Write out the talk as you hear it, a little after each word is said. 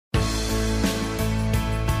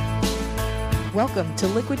Welcome to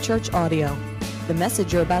Liquid Church Audio. The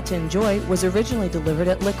message you're about to enjoy was originally delivered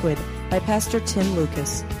at Liquid by Pastor Tim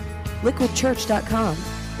Lucas. LiquidChurch.com,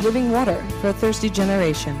 living water for a thirsty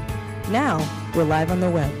generation. Now, we're live on the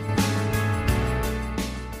web.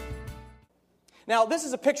 Now, this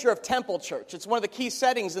is a picture of Temple Church. It's one of the key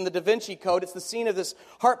settings in the Da Vinci Code. It's the scene of this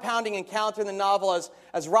heart-pounding encounter in the novel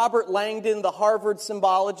as Robert Langdon, the Harvard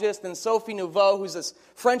symbologist, and Sophie Nouveau, who's this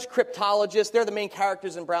French cryptologist, they're the main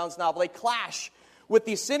characters in Brown's novel. They clash with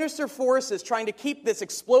these sinister forces trying to keep this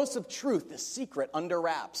explosive truth, this secret, under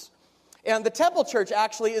wraps. And the Temple Church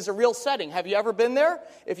actually is a real setting. Have you ever been there?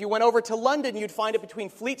 If you went over to London, you'd find it between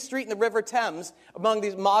Fleet Street and the River Thames among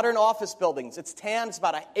these modern office buildings. It's tan, it's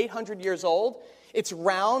about 800 years old. It's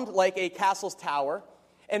round like a castle's tower.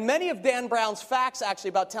 And many of Dan Brown's facts actually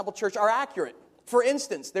about Temple Church are accurate. For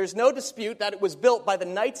instance, there's no dispute that it was built by the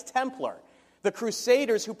Knights Templar, the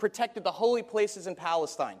Crusaders who protected the holy places in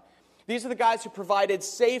Palestine. These are the guys who provided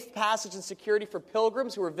safe passage and security for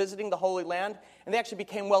pilgrims who were visiting the Holy Land, and they actually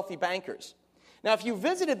became wealthy bankers. Now, if you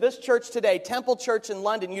visited this church today, Temple Church in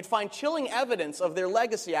London, you'd find chilling evidence of their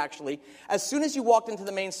legacy, actually, as soon as you walked into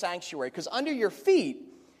the main sanctuary, because under your feet,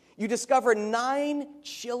 you discover 9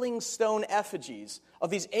 chilling stone effigies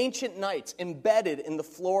of these ancient knights embedded in the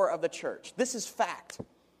floor of the church. This is fact.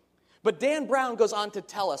 But Dan Brown goes on to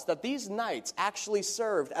tell us that these knights actually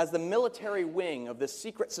served as the military wing of this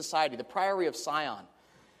secret society, the Priory of Sion,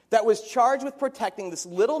 that was charged with protecting this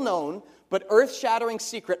little-known but earth-shattering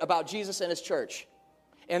secret about Jesus and his church.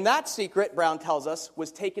 And that secret, Brown tells us,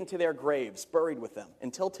 was taken to their graves, buried with them,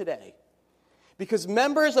 until today. Because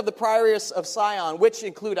members of the Priory of Sion, which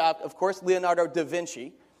include, of course, Leonardo da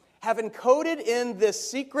Vinci, have encoded in this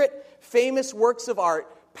secret, famous works of art,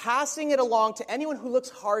 passing it along to anyone who looks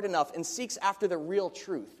hard enough and seeks after the real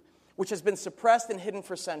truth, which has been suppressed and hidden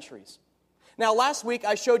for centuries. Now, last week,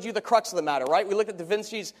 I showed you the crux of the matter, right? We looked at Da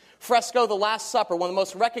Vinci's fresco, The Last Supper, one of the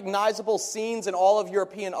most recognizable scenes in all of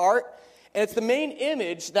European art. And it's the main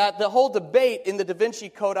image that the whole debate in the Da Vinci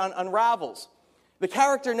Code unravels. The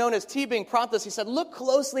character known as T. being Promptus, he said, look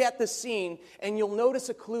closely at this scene, and you'll notice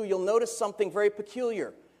a clue. You'll notice something very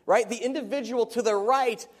peculiar, right? The individual to the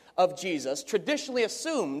right of Jesus, traditionally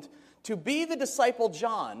assumed to be the disciple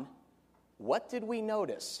John, what did we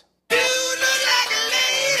notice? Dude looks like a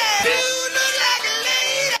lady. Dude looks like a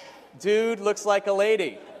lady. Dude looks like a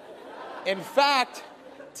lady. In fact,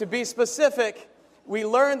 to be specific, we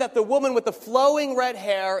learned that the woman with the flowing red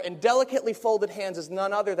hair and delicately folded hands is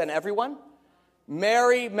none other than everyone,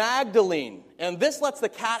 Mary Magdalene. And this lets the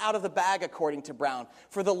cat out of the bag, according to Brown.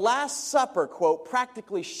 For the Last Supper, quote,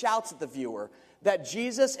 practically shouts at the viewer that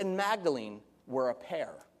Jesus and Magdalene were a pair.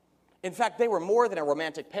 In fact, they were more than a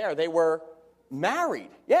romantic pair. They were married.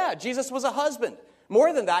 Yeah, Jesus was a husband.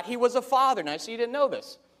 More than that, he was a father. Now, so you didn't know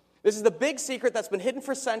this. This is the big secret that's been hidden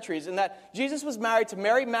for centuries, in that Jesus was married to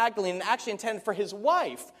Mary Magdalene and actually intended for his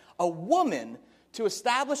wife, a woman, to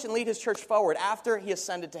establish and lead his church forward after he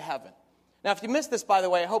ascended to heaven. Now, if you missed this, by the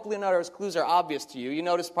way, I hope Leonardo's clues are obvious to you. You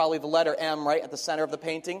notice probably the letter M right at the center of the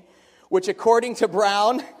painting, which, according to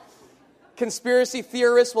Brown, conspiracy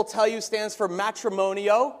theorists will tell you stands for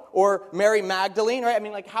matrimonio, or Mary Magdalene, right? I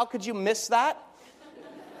mean, like, how could you miss that?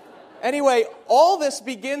 Anyway, all this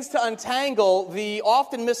begins to untangle the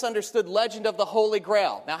often misunderstood legend of the Holy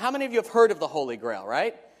Grail. Now, how many of you have heard of the Holy Grail,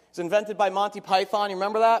 right? It was invented by Monty Python. You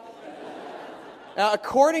remember that? Now,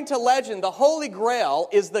 according to legend, the Holy Grail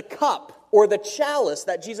is the cup or the chalice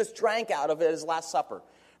that Jesus drank out of at his Last Supper.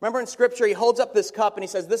 Remember in Scripture, he holds up this cup and he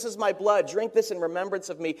says, this is my blood, drink this in remembrance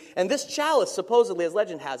of me. And this chalice, supposedly, as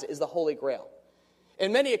legend has it, is the Holy Grail.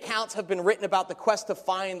 And many accounts have been written about the quest to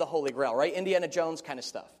find the Holy Grail, right? Indiana Jones kind of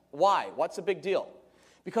stuff. Why? What's the big deal?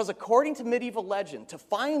 Because according to medieval legend, to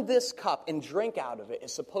find this cup and drink out of it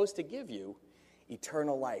is supposed to give you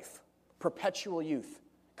eternal life, perpetual youth,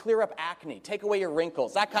 clear up acne, take away your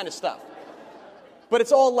wrinkles, that kind of stuff. But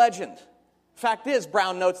it's all legend. Fact is,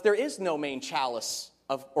 Brown notes, there is no main chalice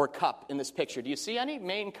or cup in this picture. Do you see any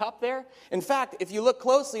main cup there? In fact, if you look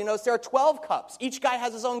closely, you notice there are 12 cups. Each guy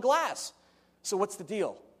has his own glass. So what's the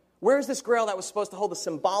deal? Where is this grail that was supposed to hold the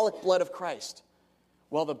symbolic blood of Christ?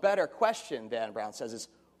 Well, the better question, Dan Brown says, is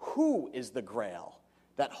who is the grail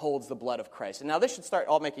that holds the blood of Christ? And now this should start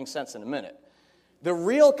all making sense in a minute. The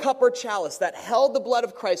real cup or chalice that held the blood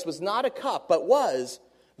of Christ was not a cup, but was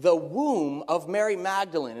the womb of Mary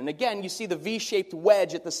Magdalene. And again, you see the V-shaped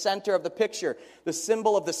wedge at the center of the picture, the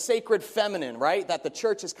symbol of the sacred feminine, right, that the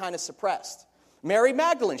church has kind of suppressed. Mary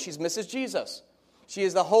Magdalene, she's Mrs. Jesus. She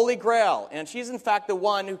is the Holy Grail, and she's in fact the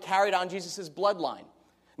one who carried on Jesus' bloodline.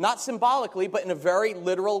 Not symbolically, but in a very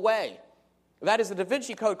literal way. That is, the Da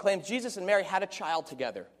Vinci Code claims Jesus and Mary had a child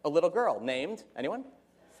together, a little girl named, anyone?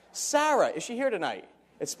 Sarah. Is she here tonight?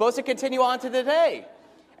 It's supposed to continue on to today.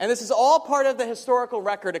 And this is all part of the historical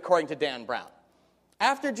record according to Dan Brown.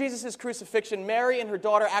 After Jesus' crucifixion, Mary and her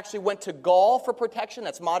daughter actually went to Gaul for protection,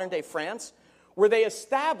 that's modern-day France, where they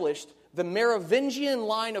established the Merovingian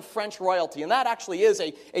line of French royalty. And that actually is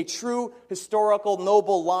a true historical,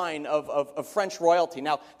 noble line of French royalty.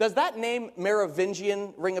 Now, does that name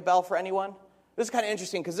Merovingian ring a bell for anyone? This is kind of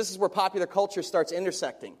interesting because this is where popular culture starts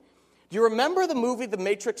intersecting. Do you remember the movie The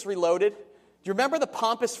Matrix Reloaded? Do you remember the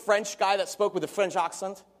pompous French guy that spoke with a French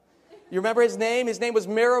accent? You remember his name? His name was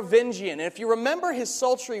Merovingian. And if you remember his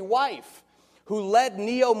sultry wife, who led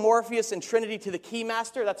Neo, Morpheus, and Trinity to the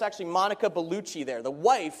Keymaster, that's actually Monica Bellucci there, the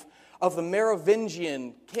wife of the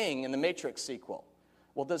Merovingian king in the Matrix sequel.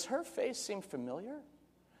 Well, does her face seem familiar?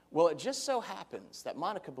 Well, it just so happens that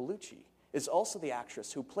Monica Bellucci is also the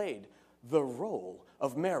actress who played the role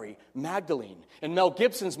of Mary Magdalene in Mel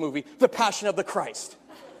Gibson's movie, The Passion of the Christ.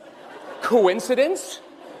 Coincidence?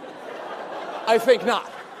 I think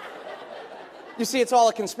not. You see, it's all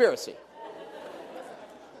a conspiracy.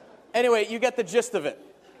 Anyway, you get the gist of it.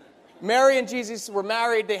 Mary and Jesus were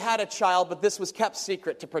married, they had a child, but this was kept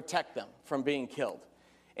secret to protect them from being killed.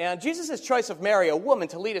 And Jesus' choice of Mary, a woman,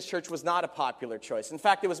 to lead his church was not a popular choice. In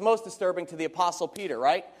fact, it was most disturbing to the Apostle Peter,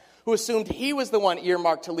 right? Who assumed he was the one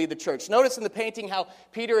earmarked to lead the church. Notice in the painting how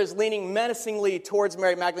Peter is leaning menacingly towards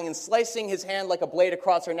Mary Magdalene and slicing his hand like a blade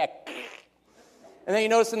across her neck. And then you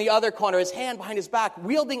notice in the other corner, his hand behind his back,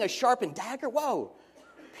 wielding a sharpened dagger. Whoa!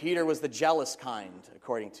 Peter was the jealous kind,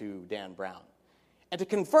 according to Dan Brown. And to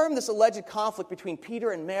confirm this alleged conflict between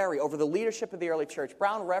Peter and Mary over the leadership of the early church,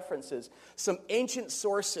 Brown references some ancient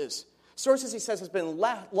sources. Sources, he says, has been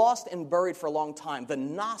lost and buried for a long time. The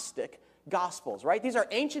Gnostic Gospels, right? These are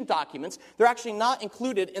ancient documents. They're actually not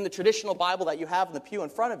included in the traditional Bible that you have in the pew in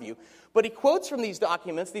front of you. But he quotes from these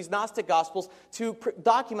documents, these Gnostic Gospels, to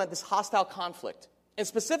document this hostile conflict. And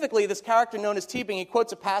specifically, this character known as Teabing, he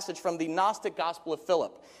quotes a passage from the Gnostic Gospel of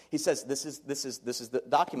Philip. He says, this is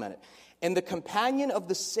documented. And the companion of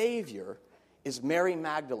the Savior is Mary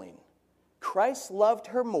Magdalene. Christ loved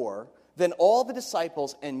her more than all the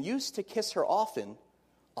disciples and used to kiss her often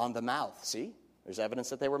on the mouth. See? There's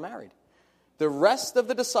evidence that they were married. The rest of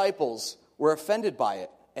the disciples were offended by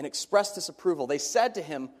it and expressed disapproval. They said to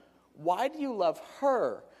him, "Why do you love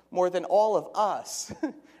her more than all of us?"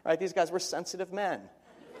 Right? These guys were sensitive men.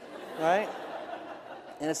 Right?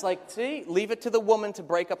 And it's like, see, leave it to the woman to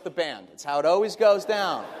break up the band. It's how it always goes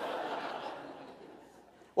down.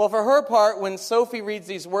 Well, for her part, when Sophie reads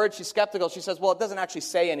these words, she's skeptical. She says, well, it doesn't actually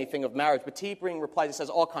say anything of marriage. But Teabing replies, he says,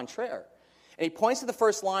 au contraire. And he points to the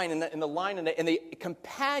first line, in the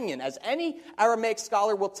companion, as any Aramaic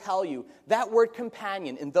scholar will tell you, that word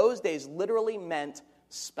companion in those days literally meant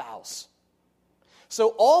spouse.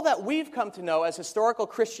 So all that we've come to know as historical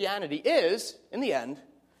Christianity is, in the end,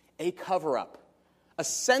 a cover-up. A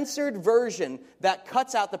censored version that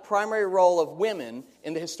cuts out the primary role of women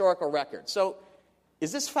in the historical record. So,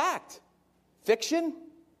 is this fact? Fiction?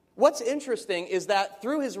 What's interesting is that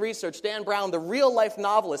through his research, Dan Brown, the real-life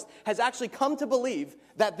novelist, has actually come to believe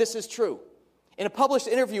that this is true. In a published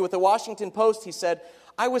interview with the Washington Post, he said,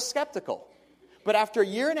 "I was skeptical, but after a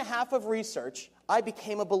year and a half of research, I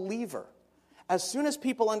became a believer. As soon as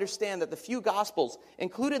people understand that the few Gospels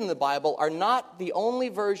included in the Bible are not the only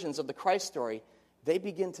versions of the Christ story, they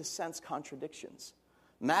begin to sense contradictions.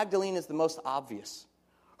 Magdalene is the most obvious.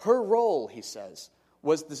 Her role," he says,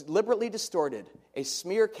 "was deliberately distorted, a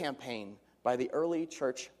smear campaign by the early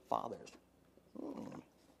church fathers."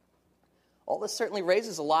 All this certainly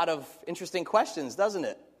raises a lot of interesting questions, doesn't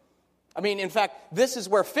it? I mean, in fact, this is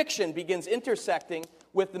where fiction begins intersecting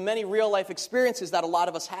with the many real-life experiences that a lot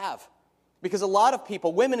of us have. Because a lot of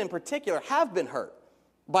people, women in particular, have been hurt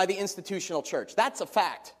by the institutional church. That's a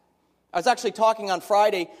fact. I was actually talking on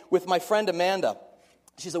Friday with my friend Amanda.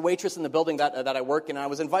 She's a waitress in the building that I work in, and I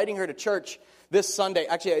was inviting her to church this Sunday.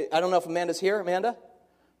 Actually, I don't know if Amanda's here. Amanda?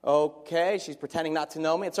 Okay, she's pretending not to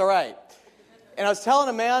know me. It's all right. And I was telling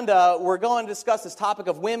Amanda, we're going to discuss this topic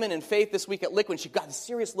of women and faith this week at Liquid. She got a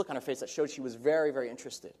serious look on her face that showed she was very, very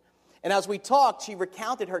interested. And as we talked, she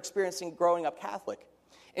recounted her experience in growing up Catholic.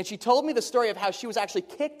 And she told me the story of how she was actually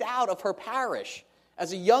kicked out of her parish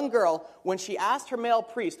as a young girl when she asked her male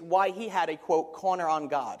priest why he had a, quote, corner on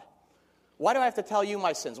God. Why do I have to tell you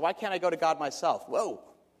my sins? Why can't I go to God myself? Whoa,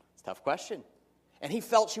 it's a tough question. And he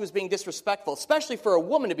felt she was being disrespectful, especially for a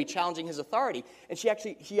woman to be challenging his authority. And she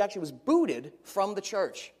actually was booted from the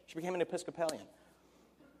church. She became an Episcopalian.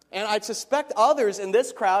 And I suspect others in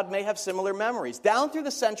this crowd may have similar memories. Down through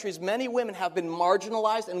the centuries, many women have been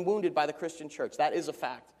marginalized and wounded by the Christian church. That is a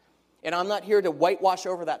fact. And I'm not here to whitewash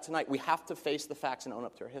over that tonight. We have to face the facts and own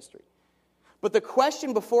up to our history. But the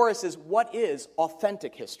question before us is, what is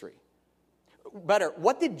authentic history? Better,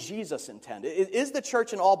 what did Jesus intend? Is the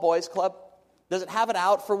church an all-boys club? Does it have it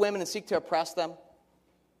out for women and seek to oppress them?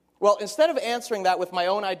 Well, instead of answering that with my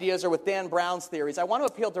own ideas or with Dan Brown's theories, I want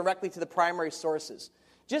to appeal directly to the primary sources,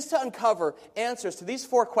 just to uncover answers to these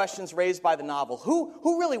 4 questions raised by the novel.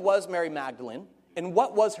 Who really was Mary Magdalene, and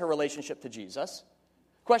what was her relationship to Jesus?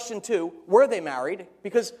 Question 2, were they married?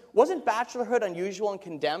 Because wasn't bachelorhood unusual and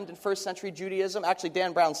condemned in first century Judaism? Actually,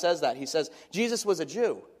 Dan Brown says that. He says, Jesus was a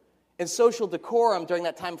Jew, and social decorum during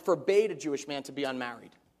that time forbade a Jewish man to be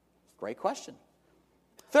unmarried. Great question.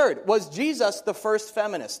 Third, was Jesus the first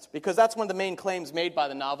feminist? Because that's one of the main claims made by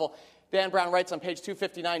the novel. Dan Brown writes on page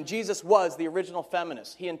 259, Jesus was the original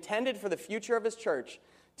feminist. He intended for the future of his church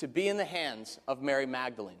to be in the hands of Mary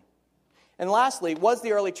Magdalene. And lastly, was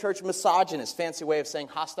the early church misogynist, fancy way of saying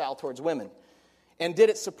hostile towards women? And did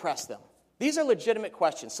it suppress them? These are legitimate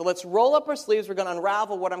questions. So let's roll up our sleeves. We're going to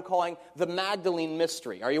unravel what I'm calling the Magdalene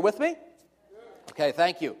mystery. Are you with me? Okay,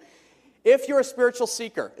 thank you. If you're a spiritual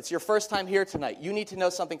seeker, it's your first time here tonight, you need to know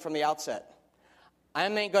something from the outset. I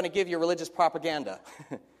ain't going to give you religious propaganda.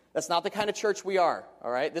 That's not the kind of church we are,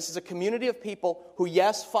 all right? This is a community of people who,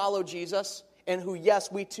 yes, follow Jesus, and who,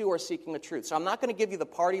 yes, we too are seeking the truth. So I'm not going to give you the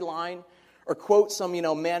party line or quote some,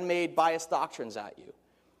 man-made biased doctrines at you.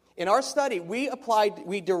 In our study,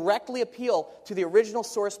 we directly appeal to the original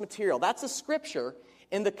source material. That's a scripture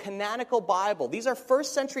in the canonical Bible. These are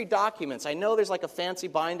first century documents. I know there's like a fancy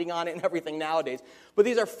binding on it and everything nowadays, but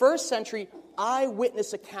these are first century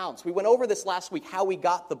eyewitness accounts. We went over this last week, how we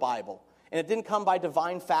got the Bible. And it didn't come by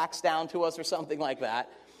divine facts down to us or something like that.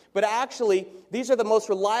 But actually, these are the most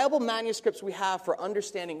reliable manuscripts we have for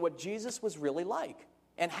understanding what Jesus was really like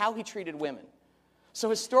and how he treated women. So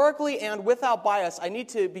historically and without bias, I need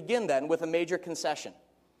to begin then with a major concession.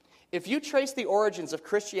 If you trace the origins of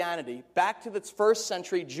Christianity back to its first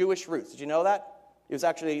century Jewish roots, did you know that? It's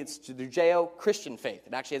the Judeo-Christian faith.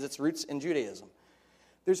 It actually has its roots in Judaism.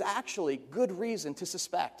 There's actually good reason to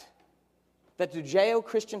suspect that the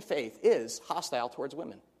Judeo-Christian faith is hostile towards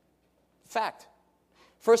women. Fact.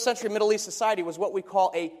 First century Middle East society was what we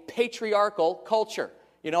call a patriarchal culture.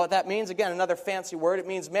 You know what that means? Again, another fancy word. It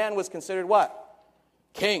means man was considered what?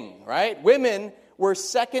 King, right? Women were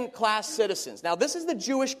second-class citizens. Now, this is the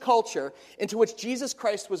Jewish culture into which Jesus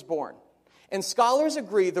Christ was born. And scholars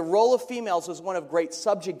agree the role of females was one of great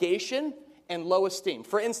subjugation and low esteem.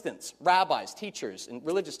 For instance, rabbis, teachers, and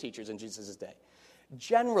religious teachers in Jesus' day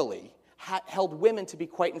generally held women to be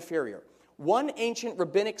quite inferior. One ancient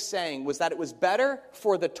rabbinic saying was that it was better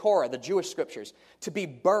for the Torah, the Jewish scriptures, to be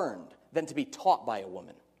burned than to be taught by a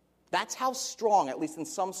woman. That's how strong, at least in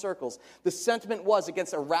some circles, the sentiment was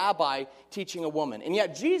against a rabbi teaching a woman. And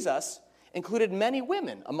yet Jesus included many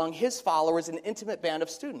women among his followers in an intimate band of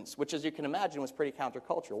students, which, as you can imagine, was pretty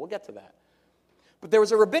countercultural. We'll get to that. But there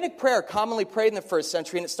was a rabbinic prayer commonly prayed in the first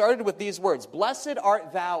century, and it started with these words, "Blessed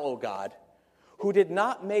art thou, O God, who did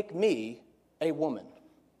not make me a woman."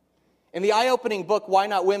 In the eye-opening book, Why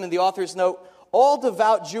Not Women, the authors note, all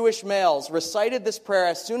devout Jewish males recited this prayer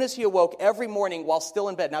as soon as he awoke every morning while still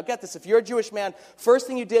in bed. Now get this, if you're a Jewish man, first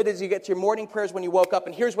thing you did is you get to your morning prayers when you woke up,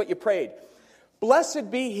 and here's what you prayed. Blessed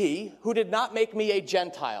be he who did not make me a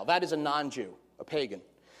Gentile. That is a non-Jew, a pagan.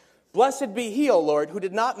 Blessed be he, O Lord, who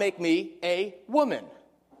did not make me a woman.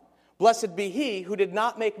 Blessed be he who did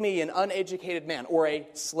not make me an uneducated man or a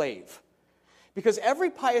slave. Because every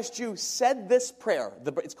pious Jew said this prayer,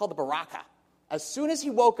 it's called the Barakah, as soon as he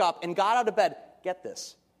woke up and got out of bed. Get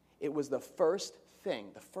this, it was the first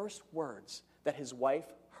thing, the first words that his wife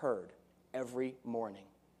heard every morning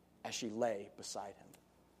as she lay beside him.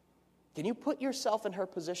 Can you put yourself in her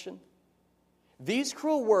position? These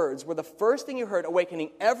cruel words were the first thing you heard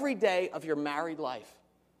awakening every day of your married life.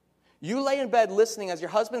 You lay in bed listening as your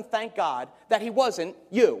husband thanked God that he wasn't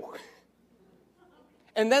you.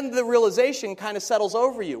 And then the realization kind of settles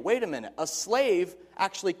over you. Wait a minute, a slave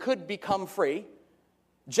actually could become free.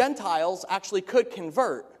 Gentiles actually could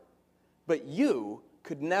convert. But you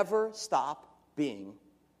could never stop being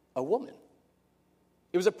a woman.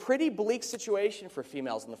 It was a pretty bleak situation for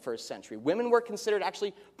females in the first century. Women were considered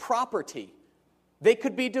actually property. They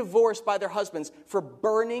could be divorced by their husbands for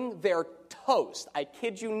burning their toast. I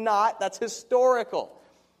kid you not, that's historical.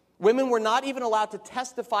 Women were not even allowed to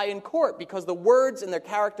testify in court because the words in their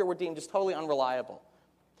character were deemed just totally unreliable.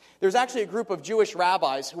 There's actually a group of Jewish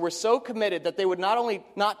rabbis who were so committed that they would not only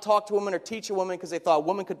not talk to a woman or teach a woman because they thought a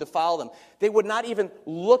woman could defile them, they would not even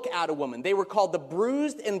look at a woman. They were called the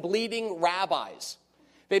bruised and bleeding rabbis.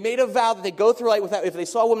 They made a vow that they'd go through life without, if they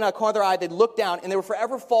saw a woman out of the corner of their eye, they'd look down, and they were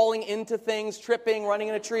forever falling into things, tripping, running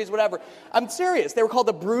into trees, whatever. I'm serious. They were called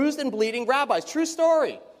the bruised and bleeding rabbis. True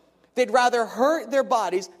story. They'd rather hurt their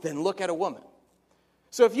bodies than look at a woman.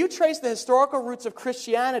 So if you trace the historical roots of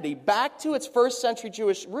Christianity back to its first century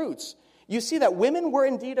Jewish roots, you see that women were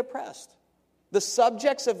indeed oppressed, the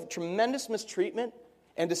subjects of tremendous mistreatment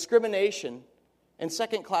and discrimination, and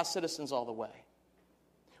second-class citizens all the way,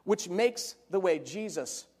 which makes the way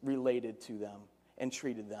Jesus related to them and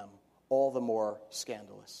treated them all the more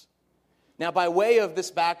scandalous. Now, by way of this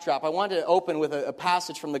backdrop, I wanted to open with a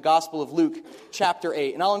passage from the Gospel of Luke, chapter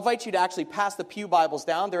 8. And I'll invite you to actually pass the pew Bibles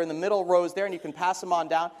down. They're in the middle rows there, and you can pass them on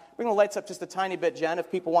down. Bring the lights up just a tiny bit, Jen, if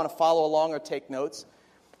people want to follow along or take notes.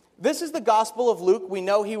 This is the Gospel of Luke. We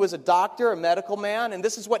know he was a doctor, a medical man, and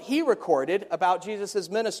this is what he recorded about Jesus'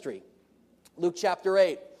 ministry. Luke chapter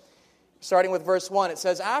 8, starting with verse 1. It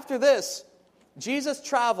says, "After this, Jesus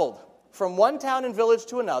traveled from one town and village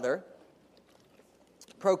to another,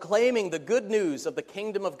 proclaiming the good news of the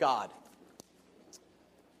kingdom of God.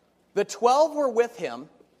 The 12 were with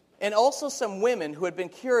him, and also some women who had been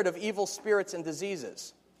cured of evil spirits and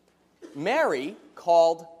diseases. Mary,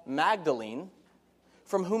 called Magdalene,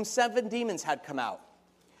 from whom 7 demons had come out.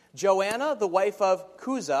 Joanna, the wife of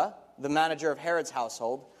Chuza, the manager of Herod's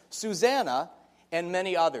household. Susanna, and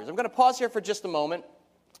many others." I'm going to pause here for just a moment,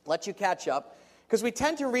 let you catch up, because we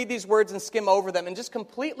tend to read these words and skim over them and just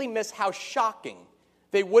completely miss how shocking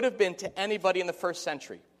they would have been to anybody in the first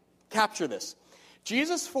century. Capture this.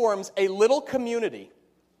 Jesus forms a little community,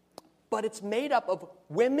 but it's made up of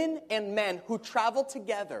women and men who travel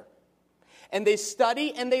together. And they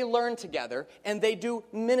study and they learn together, and they do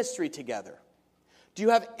ministry together. Do you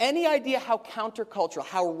have any idea how countercultural,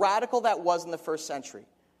 how radical that was in the first century?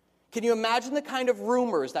 Can you imagine the kind of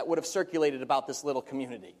rumors that would have circulated about this little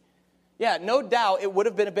community? Yeah, no doubt it would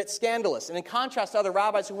have been a bit scandalous. And in contrast to other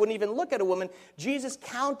rabbis who wouldn't even look at a woman, Jesus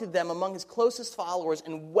counted them among his closest followers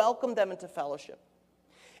and welcomed them into fellowship.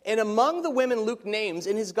 And among the women Luke names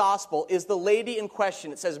in his gospel is the lady in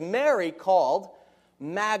question. It says Mary, called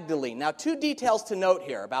Magdalene. Now, 2 details to note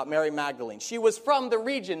here about Mary Magdalene. She was from the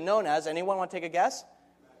region known as, anyone want to take a guess?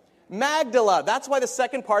 Magdala. That's why the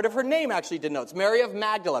second part of her name actually denotes. Mary of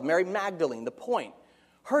Magdala, Mary Magdalene. The point.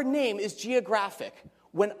 Her name is geographic.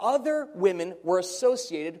 When other women were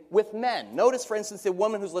associated with men. Notice, for instance, the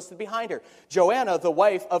woman who's listed behind her. Joanna, the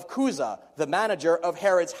wife of Chuza, the manager of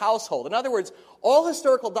Herod's household. In other words, all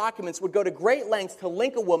historical documents would go to great lengths to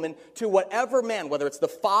link a woman to whatever man, whether it's the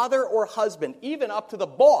father or husband, even up to the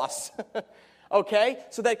boss, okay?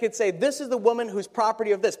 So they could say, this is the woman who's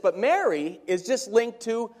property of this. But Mary is just linked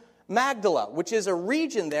to Magdala, which is a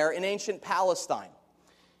region there in ancient Palestine.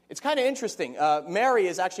 It's kind of interesting. Mary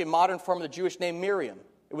is actually a modern form of the Jewish name Miriam.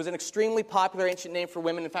 It was an extremely popular ancient name for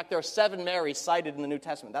women. In fact, there are 7 Marys cited in the New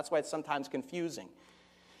Testament. That's why it's sometimes confusing.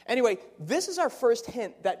 Anyway, this is our first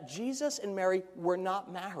hint that Jesus and Mary were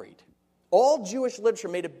not married. All Jewish literature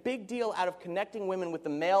made a big deal out of connecting women with the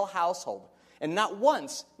male household. And not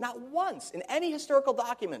once in any historical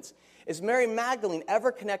documents is Mary Magdalene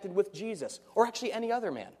ever connected with Jesus or actually any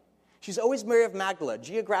other man. She's always Mary of Magdala,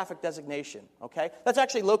 geographic designation, okay? That's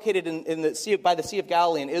actually located by the Sea of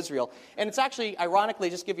Galilee in Israel. And it's actually, ironically,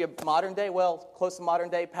 just give you a modern day, well, close to modern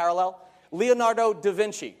day parallel, Leonardo da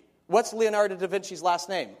Vinci. What's Leonardo da Vinci's last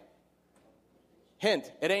name?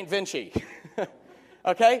 Hint, it ain't Vinci.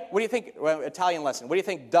 Okay? What do you think, well, Italian lesson, what do you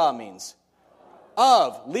think da means?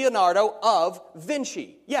 Of, Leonardo of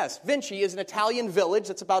Vinci. Yes, Vinci is an Italian village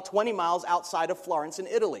that's about 20 miles outside of Florence in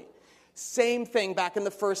Italy. Same thing back in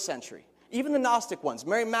the first century. Even the Gnostic ones.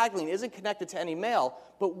 Mary Magdalene isn't connected to any male,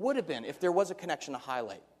 but would have been if there was a connection to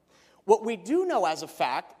highlight. What we do know as a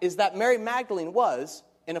fact is that Mary Magdalene was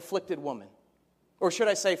an afflicted woman. Or should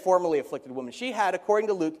I say formerly afflicted woman. She had, according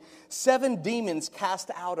to Luke, 7 demons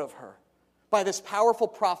cast out of her by this powerful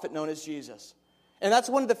prophet known as Jesus. And that's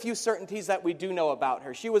one of the few certainties that we do know about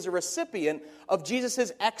her. She was a recipient of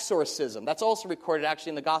Jesus' exorcism. That's also recorded actually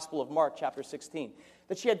in the Gospel of Mark, chapter 16.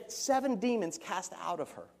 That she had 7 demons cast out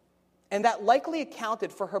of her. And that likely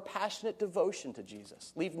accounted for her passionate devotion to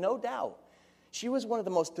Jesus. Leave no doubt. She was one of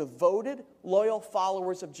the most devoted, loyal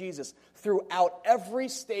followers of Jesus throughout every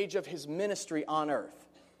stage of his ministry on earth.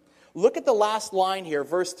 Look at the last line here,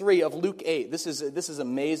 verse 3 of Luke 8. This is an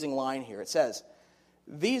amazing line here. It says,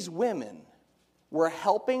 "These women were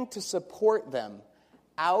helping to support them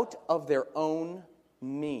out of their own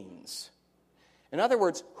means." In other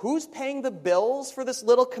words, who's paying the bills for this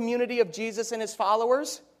little community of Jesus and his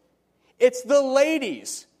followers? It's the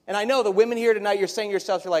ladies. And I know the women here tonight, you're saying to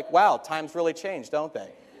yourselves, you're like, wow, times really changed, don't they?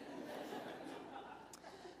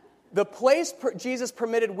 The place Jesus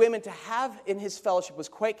permitted women to have in his fellowship was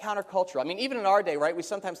quite countercultural. I mean, even in our day, right, we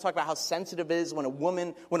sometimes talk about how sensitive it is when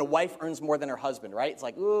a wife earns more than her husband, right? It's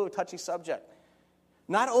like, ooh, touchy subject.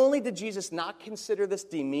 Not only did Jesus not consider this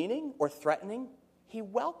demeaning or threatening, he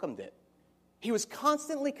welcomed it. He was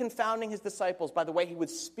constantly confounding his disciples by the way he would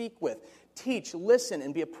speak with, teach, listen,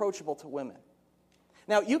 and be approachable to women.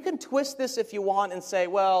 Now, you can twist this if you want and say,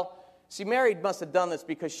 well, see, Mary must have done this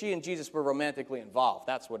because she and Jesus were romantically involved.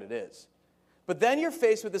 That's what it is. But then you're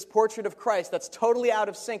faced with this portrait of Christ that's totally out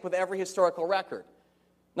of sync with every historical record.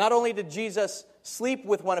 Not only did Jesus sleep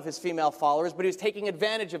with one of his female followers, but he was taking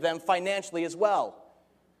advantage of them financially as well.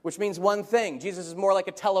 Which means one thing, Jesus is more like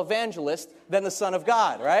a televangelist than the Son of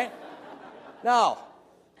God, right? No.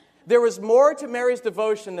 There was more to Mary's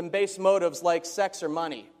devotion than base motives like sex or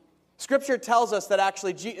money. Scripture tells us that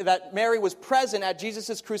actually that Mary was present at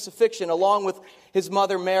Jesus' crucifixion along with his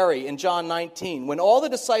mother Mary in John 19. When all the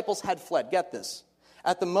disciples had fled, get this,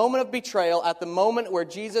 at the moment of betrayal, at the moment where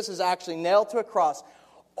Jesus is actually nailed to a cross,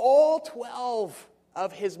 all 12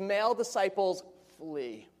 of his male disciples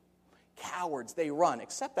flee. Cowards, they run,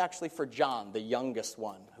 except actually for John, the youngest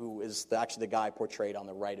one, who is actually the guy portrayed on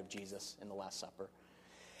the right of Jesus in the Last Supper.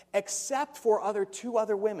 Except for two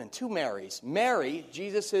other women, two Marys. Mary,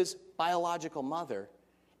 Jesus' biological mother,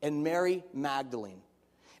 and Mary Magdalene.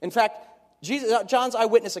 In fact, John's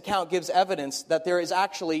eyewitness account gives evidence that there is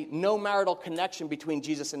actually no marital connection between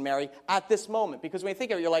Jesus and Mary at this moment. Because when you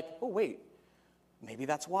think of it, you're like, oh, wait, maybe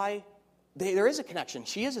that's why there is a connection.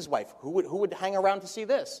 She is his wife. Who would hang around to see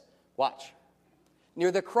this? Watch.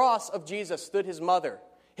 Near the cross of Jesus stood his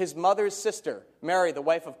mother's sister, Mary, the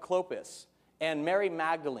wife of Clopas, and Mary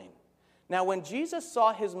Magdalene. Now, when Jesus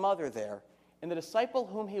saw his mother there, and the disciple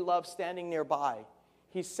whom he loved standing nearby,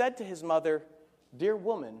 he said to his mother, "Dear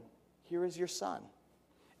woman, here is your son."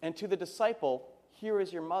 And to the disciple, "Here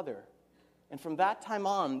is your mother." And from that time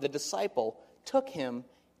on, the disciple took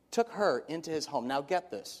her into his home. Now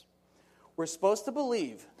get this. We're supposed to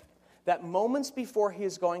believe that moments before he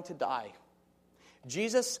is going to die,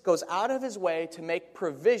 Jesus goes out of his way to make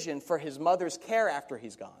provision for his mother's care after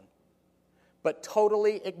he's gone, but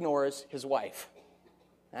totally ignores his wife.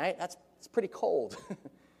 All right? It's pretty cold.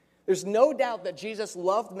 There's no doubt that Jesus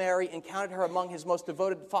loved Mary and counted her among his most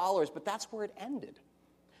devoted followers, but that's where it ended.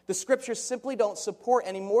 The scriptures simply don't support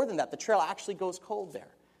any more than that. The trail actually goes cold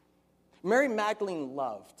there. Mary Magdalene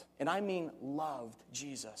loved, and I mean loved,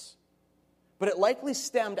 Jesus. But it likely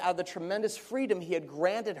stemmed out of the tremendous freedom he had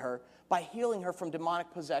granted her by healing her from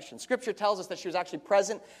demonic possession. Scripture tells us that she was actually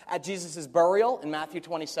present at Jesus' burial in Matthew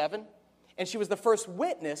 27. And she was the first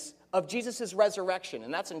witness of Jesus' resurrection.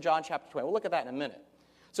 And that's in John chapter 20. We'll look at that in a minute.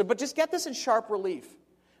 But just get this in sharp relief.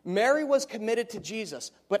 Mary was committed to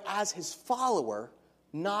Jesus, but as his follower,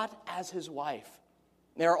 not as his wife.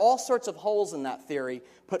 There are all sorts of holes in that theory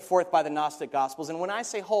put forth by the Gnostic Gospels. And when I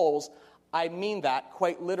say holes, I mean that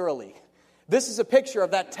quite literally. This is a picture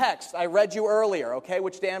of that text I read you earlier, okay,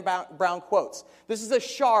 which Dan Brown quotes. This is a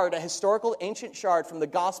historical ancient shard from the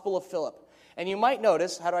Gospel of Philip. And you might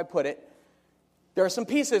notice, how do I put it, there are some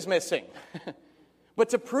pieces missing. But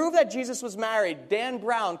to prove that Jesus was married, Dan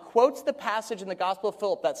Brown quotes the passage in the Gospel of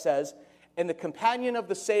Philip that says, "And the companion of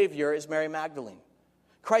the Savior is Mary Magdalene.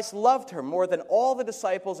 Christ loved her more than all the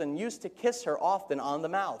disciples and used to kiss her often on the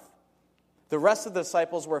mouth. The rest of the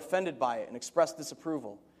disciples were offended by it and expressed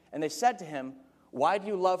disapproval. And they said to him, 'Why do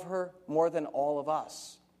you love her more than all of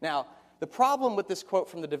us?'" Now, the problem with this quote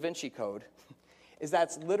from the Da Vinci Code is that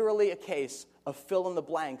it's literally a case of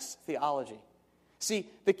fill-in-the-blanks theology.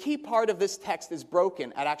 See, the key part of this text is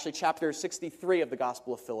broken at actually chapter 63 of the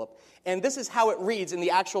Gospel of Philip. And this is how it reads in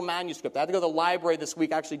the actual manuscript. I had to go to the library this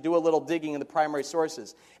week, actually do a little digging in the primary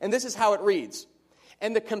sources. And this is how it reads.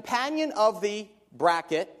 "And the companion of the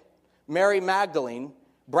bracket, Mary Magdalene,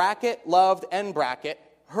 bracket, loved, end bracket,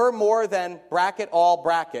 her more than bracket, all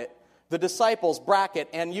bracket, the disciples, bracket,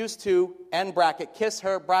 and used to, end bracket, kiss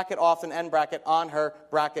her, bracket, often, end bracket, on her,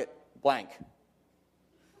 bracket, blank."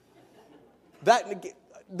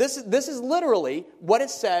 This is literally what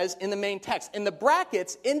it says in the main text. And the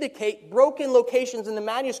brackets indicate broken locations in the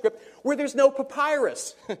manuscript where there's no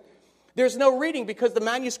papyrus. There's no reading because the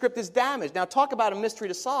manuscript is damaged. Now, talk about a mystery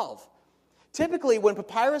to solve. Typically, when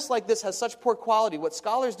papyrus like this has such poor quality, what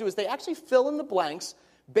scholars do is they actually fill in the blanks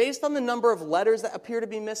based on the number of letters that appear to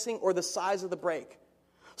be missing or the size of the break.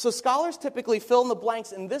 So scholars typically fill in the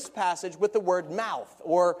blanks in this passage with the word mouth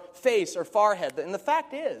or face or forehead. And the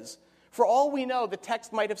fact is, For all we know, the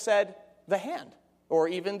text might have said the hand or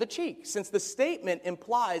even the cheek, since the statement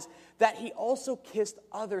implies that he also kissed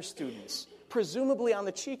other students, presumably on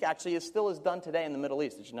the cheek, actually, is still done today in the Middle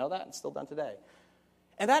East. Did you know that? It's still done today.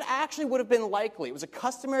 And that actually would have been likely. It was a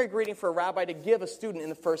customary greeting for a rabbi to give a student in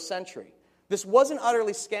the first century. This wasn't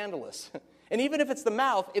utterly scandalous. And even if it's the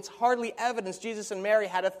mouth, it's hardly evidence Jesus and Mary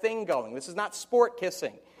had a thing going. This is not sport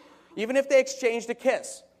kissing. Even if they exchanged a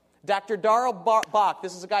kiss. Dr. Darrell Bach,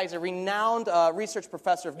 this is a guy, he's a renowned research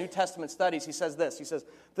professor of New Testament studies. He says this, he says,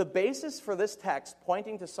 the basis for this text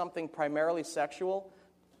pointing to something primarily sexual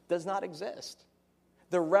does not exist.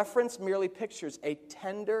 The reference merely pictures a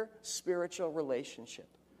tender spiritual relationship.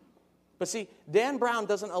 But see, Dan Brown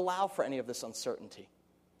doesn't allow for any of this uncertainty.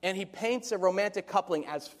 And he paints a romantic coupling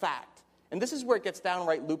as fact. And this is where it gets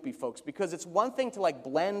downright loopy, folks, because it's one thing to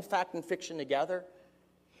blend fact and fiction together.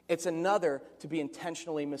 It's another to be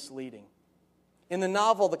intentionally misleading. In the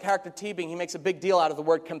novel, the character Teabing, he makes a big deal out of the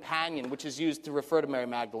word companion, which is used to refer to Mary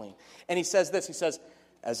Magdalene. And he says this, he says,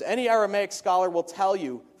 as any Aramaic scholar will tell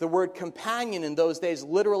you, the word companion in those days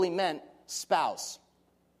literally meant spouse.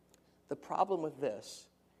 The problem with this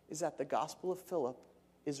is that the Gospel of Philip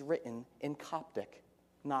is written in Coptic,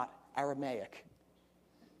 not Aramaic.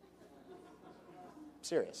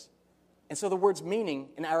 Serious. And so the word's meaning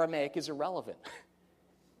in Aramaic is irrelevant.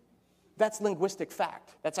 That's linguistic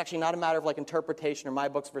fact. That's actually not a matter of interpretation or my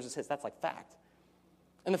books versus his. That's fact.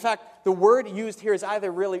 And the fact, the word used here is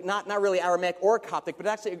either really, not really Aramaic or Coptic, but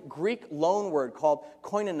actually a Greek loan word called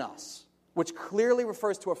koinonos, which clearly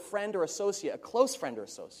refers to a friend or associate, a close friend or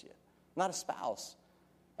associate, not a spouse.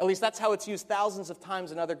 At least that's how it's used thousands of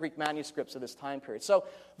times in other Greek manuscripts of this time period. So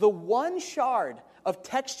the one shard of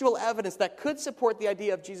textual evidence that could support the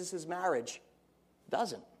idea of Jesus' marriage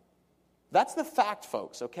doesn't. That's the fact,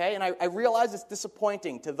 folks, okay? And I realize it's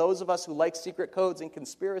disappointing to those of us who like secret codes and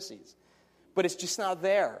conspiracies, but it's just not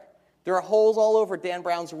there. There are holes all over Dan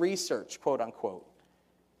Brown's research, quote unquote.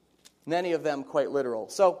 Many of them quite literal.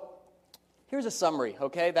 So here's a summary,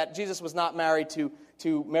 okay, that Jesus was not married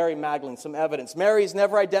to Mary Magdalene, some evidence. Mary is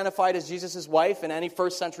never identified as Jesus' wife in any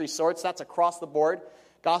first century sorts. That's across the board.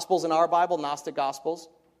 Gospels in our Bible, Gnostic Gospels.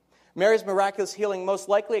 Mary's miraculous healing most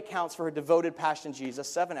likely accounts for her devoted passion to Jesus,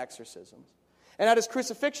 7 exorcisms. And at his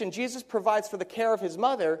crucifixion, Jesus provides for the care of his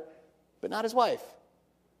mother, but not his wife.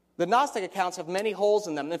 The Gnostic accounts have many holes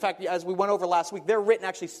in them. In fact, as we went over last week, they're written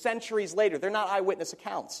actually centuries later. They're not eyewitness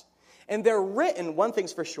accounts. And they're written, one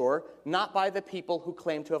thing's for sure, not by the people who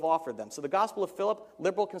claim to have offered them. So the Gospel of Philip,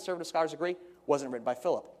 liberal conservative scholars agree, wasn't written by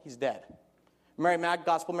Philip. He's dead.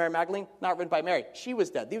 Gospel of Mary Magdalene, not written by Mary. She was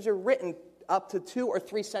dead. These are written up to 2 or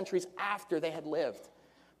 3 centuries after they had lived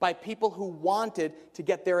by people who wanted to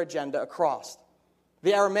get their agenda across.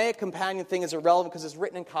 The Aramaic companion thing is irrelevant because it's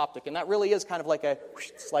written in Coptic, and that really is kind of like a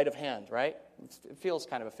sleight of hand, right? It feels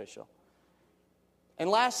kind of official. And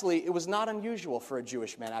lastly, it was not unusual for a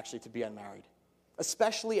Jewish man actually to be unmarried,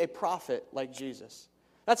 especially a prophet like Jesus.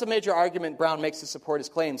 That's a major argument Brown makes to support his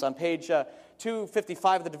claims. On page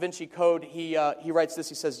 255 of the Da Vinci Code, he writes this.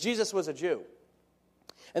 He says, Jesus was a Jew.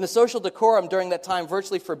 And the social decorum during that time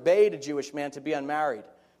virtually forbade a Jewish man to be unmarried.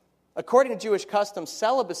 According to Jewish custom,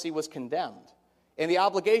 celibacy was condemned, and the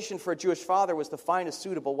obligation for a Jewish father was to find a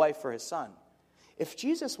suitable wife for his son. If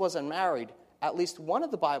Jesus was unmarried, at least one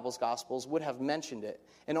of the Bible's Gospels would have mentioned it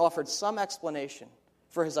and offered some explanation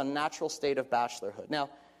for his unnatural state of bachelorhood.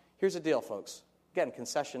 Now, here's the deal, folks. Again,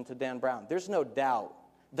 concession to Dan Brown. There's no doubt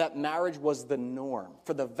that marriage was the norm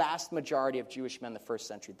for the vast majority of Jewish men in the first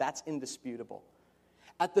century. That's indisputable.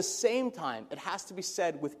 At the same time, it has to be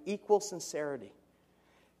said with equal sincerity,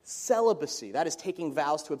 celibacy, that is taking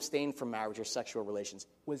vows to abstain from marriage or sexual relations,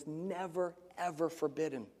 was never, ever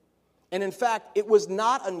forbidden. And in fact, it was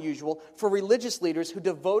not unusual for religious leaders who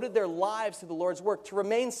devoted their lives to the Lord's work to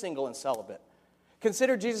remain single and celibate.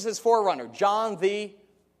 Consider Jesus' forerunner, John the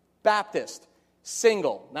Baptist,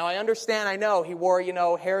 single. Now, I understand, I know, he wore,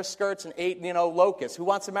 hair skirts and ate, locusts. Who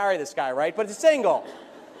wants to marry this guy, right? But he's single.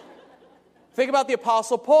 Think about the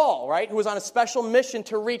Apostle Paul, right, who was on a special mission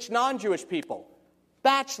to reach non-Jewish people.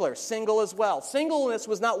 Bachelor, single as well. Singleness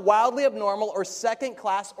was not wildly abnormal or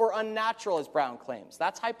second-class or unnatural, as Brown claims.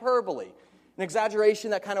 That's hyperbole, an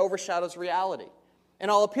exaggeration that kind of overshadows reality.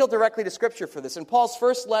 And I'll appeal directly to Scripture for this. In Paul's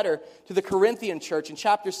first letter to the Corinthian church, in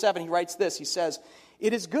chapter 7, he writes this. He says,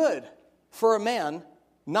 "It is good for a man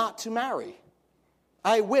not to marry.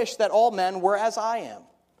 I wish that all men were as I am.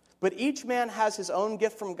 But each man has his own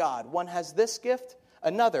gift from God. One has this gift,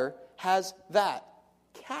 another has that."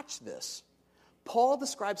 Catch this. Paul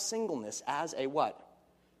describes singleness as a what?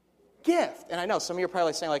 Gift. And I know some of you are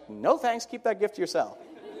probably saying no thanks, keep that gift to yourself.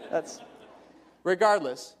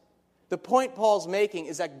 Regardless, The point Paul's making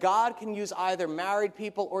is that God can use either married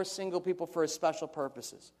people or single people for his special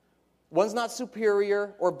purposes. One's not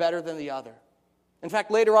superior or better than the other. In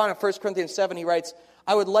fact, later on in 1 Corinthians 7, he writes,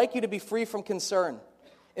 I would like you to be free from concern.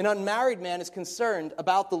 An unmarried man is concerned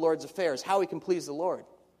about the Lord's affairs, how he can please the Lord.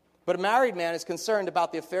 But a married man is concerned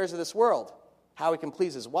about the affairs of this world, how he can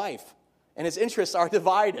please his wife. And his interests are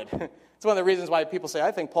divided. It's one of the reasons why people say,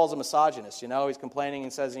 I think Paul's a misogynist. He's complaining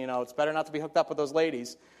and says, it's better not to be hooked up with those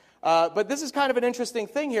ladies. But this is kind of an interesting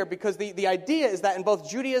thing here because the idea is that in both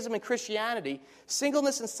Judaism and Christianity,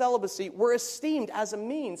 singleness and celibacy were esteemed as a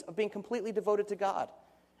means of being completely devoted to God.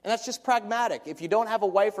 And that's just pragmatic. If you don't have a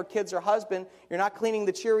wife or kids or husband, you're not cleaning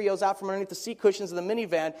the Cheerios out from underneath the seat cushions of the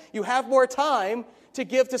minivan, you have more time to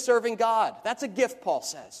give to serving God. That's a gift, Paul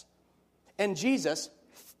says. And Jesus,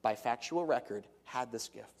 by factual record, had this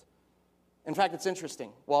gift. In fact, it's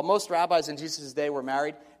interesting. While most rabbis in Jesus' day were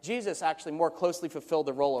married, Jesus actually more closely fulfilled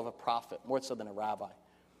the role of a prophet, more so than a rabbi.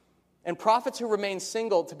 And prophets who remained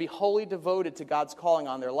single to be wholly devoted to God's calling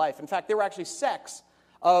on their life. In fact, there were actually sects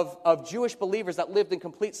of Jewish believers that lived in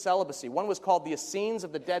complete celibacy. One was called the Essenes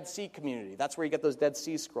of the Dead Sea community. That's where you get those Dead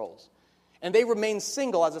Sea Scrolls. And they remained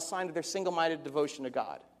single as a sign of their single-minded devotion to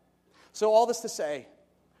God. So all this to say,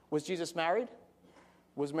 was Jesus married?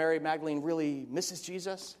 Was Mary Magdalene really Mrs.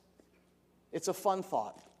 Jesus? It's a fun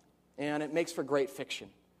thought, and it makes for great fiction,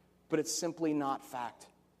 but it's simply not fact.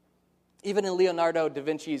 Even in Leonardo da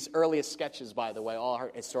Vinci's earliest sketches, by the way, all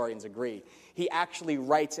historians agree, he actually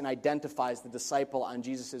writes and identifies the disciple on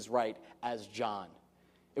Jesus' right as John.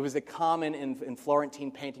 It was common in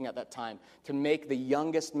Florentine painting at that time to make the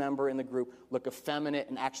youngest member in the group look effeminate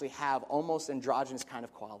and actually have almost androgynous kind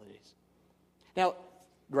of qualities. Now,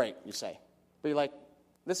 great, you say, but you're like,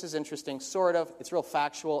 this is interesting, sort of. It's real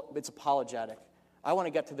factual. It's apologetic. I want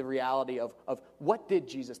to get to the reality of what did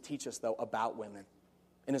Jesus teach us, though, about women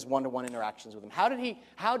in his one-to-one interactions with them.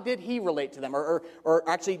 How did he relate to them or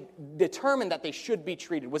actually determine that they should be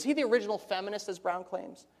treated? Was he the original feminist, as Brown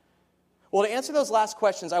claims? Well, to answer those last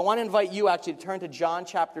questions, I want to invite you actually to turn to John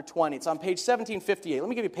chapter 20. It's on page 1758. Let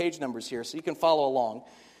me give you page numbers here so you can follow along.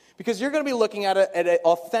 Because you're going to be looking at an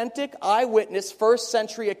authentic, eyewitness,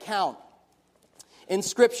 first-century account in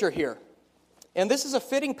Scripture here. And this is a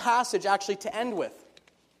fitting passage actually to end with.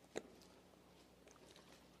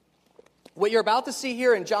 What you're about to see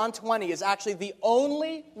here in John 20 is actually the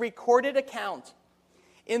only recorded account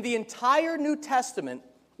in the entire New Testament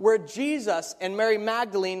where Jesus and Mary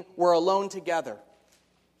Magdalene were alone together.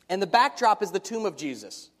 And the backdrop is the tomb of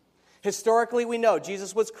Jesus. Historically, we know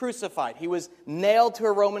Jesus was crucified. He was nailed to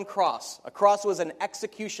a Roman cross. A cross was an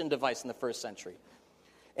execution device in the first century.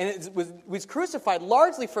 And it was crucified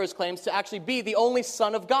largely for his claims to actually be the only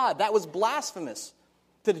Son of God. That was blasphemous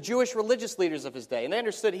to the Jewish religious leaders of his day. And they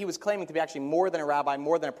understood he was claiming to be actually more than a rabbi,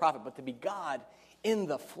 more than a prophet, but to be God in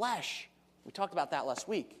the flesh. We talked about that last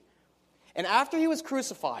week. And after he was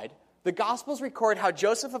crucified, the Gospels record how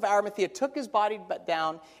Joseph of Arimathea took his body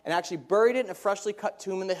down and actually buried it in a freshly cut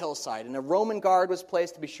tomb in the hillside. And a Roman guard was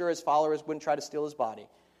placed to be sure his followers wouldn't try to steal his body.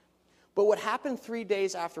 But what happened 3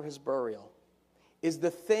 days after his burial is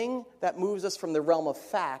the thing that moves us from the realm of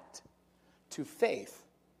fact to faith.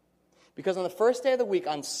 Because on the first day of the week,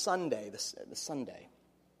 on Sunday, the Sunday,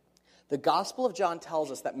 the Gospel of John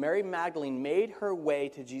tells us that Mary Magdalene made her way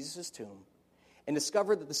to Jesus' tomb and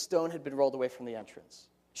discovered that the stone had been rolled away from the entrance.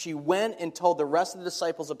 She went and told the rest of the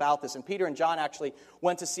disciples about this, and Peter and John actually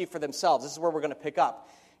went to see for themselves. This is where we're going to pick up.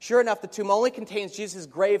 Sure enough, the tomb only contains Jesus'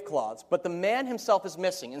 grave cloths, but the man himself is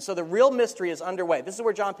missing. And so the real mystery is underway. This is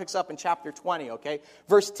where John picks up in chapter 20, okay?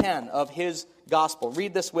 Verse 10 of his gospel.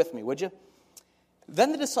 Read this with me, would you?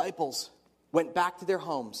 Then the disciples went back to their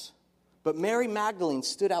homes, but Mary Magdalene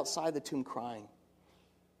stood outside the tomb crying.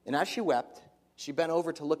 And as she wept, she bent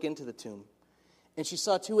over to look into the tomb. And she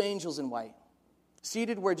saw two angels in white,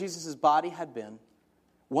 seated where Jesus' body had been,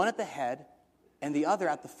 one at the head and the other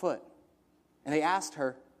at the foot. And they asked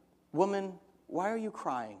her, "Woman, why are you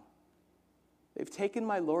crying?" "They've taken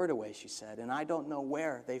my Lord away," she said, "and I don't know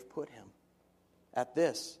where they've put him." At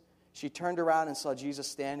this, she turned around and saw Jesus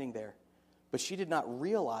standing there, but she did not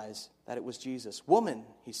realize that it was Jesus. "Woman,"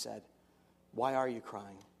 he said, "why are you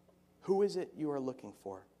crying? Who is it you are looking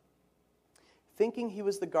for?" Thinking he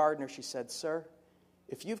was the gardener, she said, "Sir,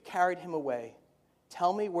 if you've carried him away,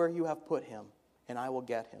 tell me where you have put him, and I will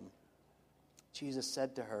get him." Jesus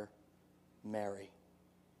said to her, "Mary."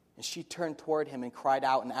 And she turned toward him and cried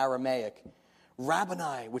out in Aramaic,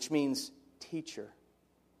 "Rabboni," which means teacher.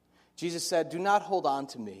 Jesus said, "Do not hold on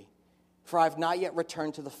to me, for I have not yet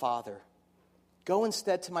returned to the Father. Go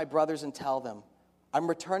instead to my brothers and tell them, I'm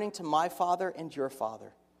returning to my Father and your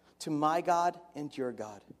Father, to my God and your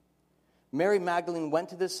God." Mary Magdalene went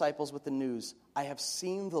to the disciples with the news, "I have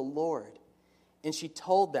seen the Lord." And she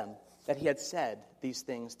told them that he had said these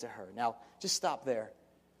things to her. Now, just stop there.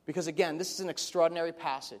 Because again, this is an extraordinary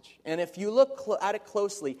passage. And if you look at it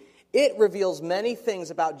closely, it reveals many things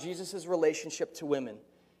about Jesus' relationship to women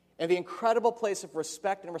and the incredible place of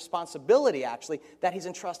respect and responsibility, actually, that he's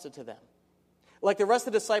entrusted to them. Like the rest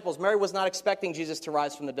of the disciples, Mary was not expecting Jesus to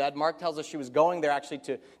rise from the dead. Mark tells us she was going there actually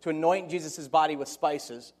to anoint Jesus' body with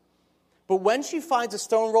spices. But when she finds a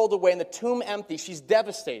stone rolled away and the tomb empty, she's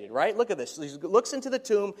devastated, right? Look at this. She looks into the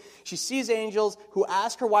tomb. She sees angels who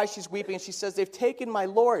ask her why she's weeping. And she says, "They've taken my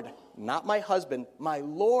Lord, not my husband, my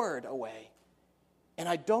Lord away. And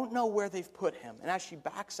I don't know where they've put him." And as she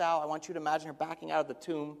backs out, I want you to imagine her backing out of the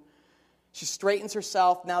tomb. She straightens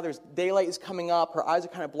herself. Now there's daylight is coming up. Her eyes are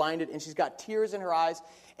kind of blinded, and she's got tears in her eyes.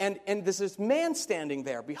 And there's this man standing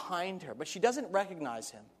there behind her, but she doesn't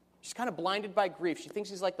recognize him. She's kind of blinded by grief. She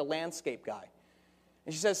thinks he's like the landscape guy.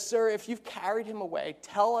 And she says, "Sir, if you've carried him away,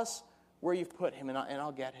 tell us where you've put him, and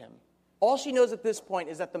I'll get him." All she knows at this point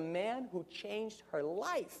is that the man who changed her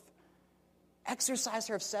life, exorcised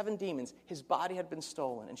her of 7 demons, his body had been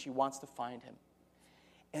stolen, and she wants to find him.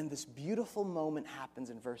 And this beautiful moment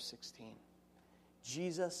happens in verse 16.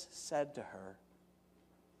 Jesus said to her,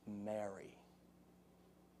 "Mary."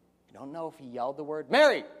 You don't know if he yelled the word,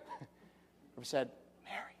 "Mary!" or said,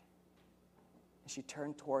 "Mary." And she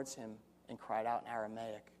turned towards him and cried out in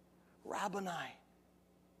Aramaic, "Rabboni."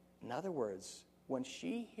 In other words, when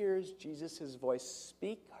she hears Jesus' voice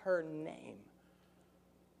speak her name,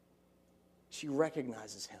 she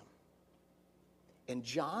recognizes him. And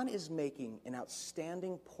John is making an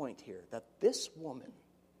outstanding point here that this woman,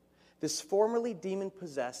 this formerly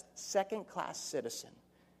demon-possessed, second-class citizen,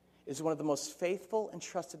 is one of the most faithful and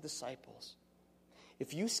trusted disciples.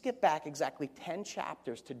 If you skip back exactly 10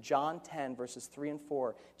 chapters to John 10, verses 3 and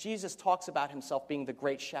 4, Jesus talks about himself being the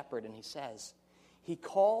great shepherd, and he says, "He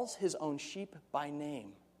calls his own sheep by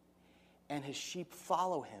name, and his sheep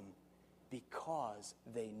follow him because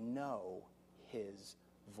they know his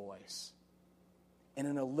voice." And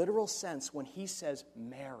in a literal sense, when he says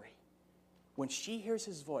Mary, when she hears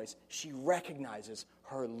his voice, she recognizes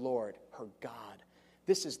her Lord, her God.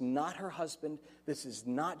 This is not her husband. This is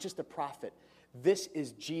not just a prophet. This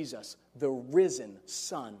is Jesus, the risen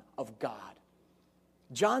Son of God.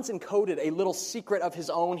 John's encoded a little secret of his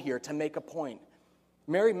own here to make a point.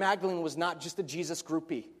 Mary Magdalene was not just a Jesus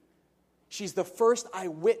groupie. She's the first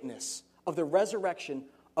eyewitness of the resurrection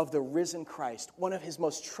of the risen Christ, one of his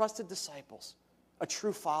most trusted disciples, a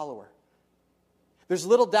true follower. There's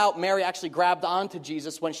little doubt Mary actually grabbed onto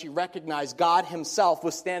Jesus when she recognized God himself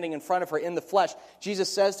was standing in front of her in the flesh. Jesus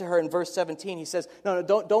says to her in verse 17, he says, no,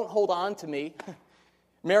 don't hold on to me.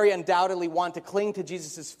 Mary undoubtedly wanted to cling to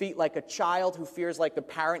Jesus' feet like a child who fears like the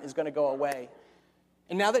parent is going to go away.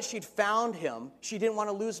 And now that she'd found him, she didn't want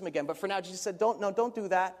to lose him again. But for now, Jesus said, don't do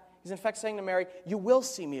that. He's in fact saying to Mary, "You will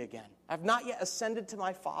see me again. I've not yet ascended to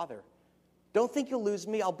my Father. Don't think you'll lose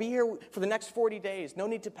me. I'll be here for the next 40 days. No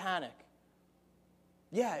need to panic."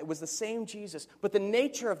 Yeah, it was the same Jesus, but the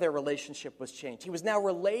nature of their relationship was changed. He was now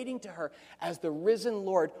relating to her as the risen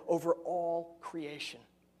Lord over all creation.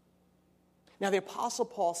 Now, the Apostle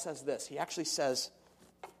Paul says this. He actually says,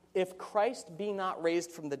 "If Christ be not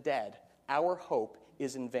raised from the dead, our hope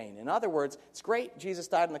is in vain." In other words, it's great Jesus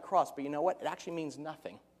died on the cross, but you know what? It actually means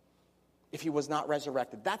nothing if he was not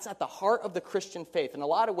resurrected. That's at the heart of the Christian faith. In a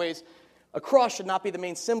lot of ways, a cross should not be the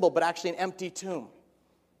main symbol, but actually an empty tomb.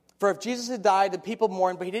 For if Jesus had died, the people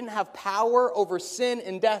mourned, but he didn't have power over sin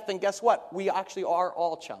and death, then guess what? We actually are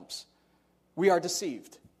all chumps. We are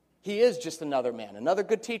deceived. He is just another man, another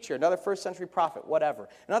good teacher, another first-century prophet, whatever.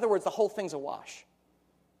 In other words, the whole thing's a wash.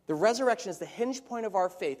 The resurrection is the hinge point of our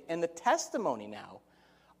faith, and the testimony now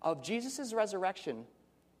of Jesus' resurrection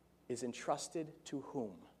is entrusted to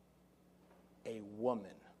whom? A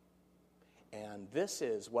woman. And this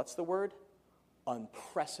is, what's the word?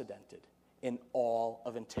 Unprecedented in all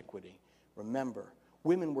of antiquity. Remember,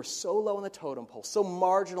 women were so low on the totem pole, so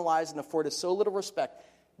marginalized and afforded so little respect,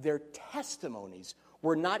 their testimonies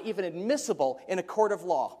were not even admissible in a court of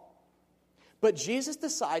law. But Jesus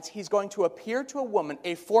decides he's going to appear to a woman,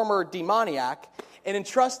 a former demoniac, and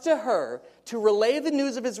entrust to her to relay the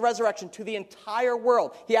news of his resurrection to the entire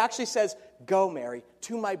world. He actually says, "Go, Mary,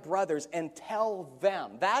 to my brothers and tell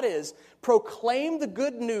them." That is, proclaim the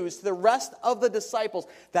good news to the rest of the disciples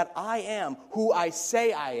that I am who I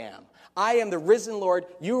say I am. I am the risen Lord.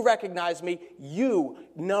 You recognize me. You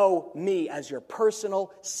know me as your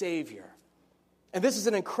personal Savior. And this is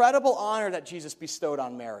an incredible honor that Jesus bestowed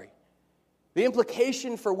on Mary. The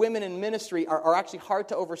implication for women in ministry are actually hard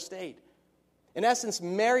to overstate. In essence,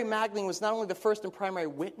 Mary Magdalene was not only the first and primary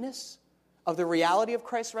witness of the reality of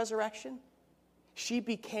Christ's resurrection, she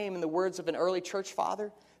became, in the words of an early church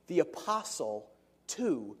father, the apostle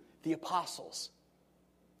to the apostles.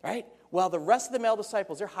 Right? While the rest of the male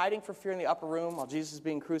disciples, they're hiding for fear in the upper room while Jesus is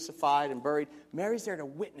being crucified and buried, Mary's there to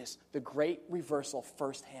witness the great reversal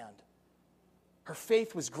firsthand. Her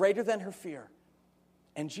faith was greater than her fear.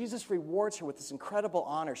 And Jesus rewards her with this incredible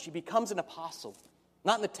honor. She becomes an apostle.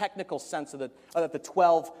 Not in the technical sense of the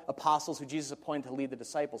 12 apostles who Jesus appointed to lead the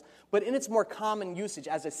disciples, but in its more common usage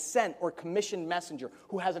as a sent or commissioned messenger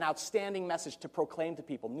who has an outstanding message to proclaim to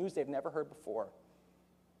people, news they've never heard before.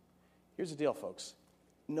 Here's the deal, folks.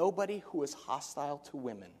 Nobody who is hostile to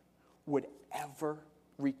women would ever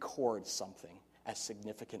record something as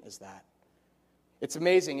significant as that. It's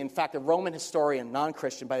amazing. In fact, a Roman historian,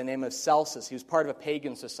 non-Christian, by the name of Celsus, he was part of a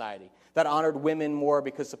pagan society that honored women more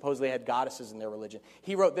because supposedly they had goddesses in their religion.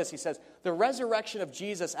 He wrote this. He says, the resurrection of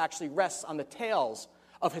Jesus actually rests on the tails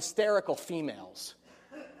of hysterical females.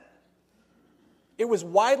 It was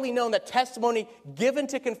widely known that testimony given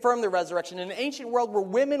to confirm the resurrection in an ancient world where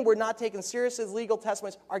women were not taken seriously as legal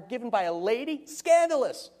testimonies are given by a lady.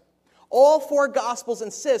 Scandalous. All four Gospels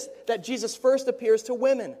insist that Jesus first appears to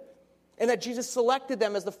women and that Jesus selected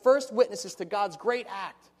them as the first witnesses to God's great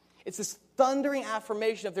act. It's this thundering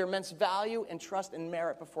affirmation of their immense value and trust and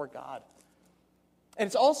merit before God. And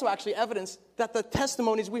it's also actually evidence that the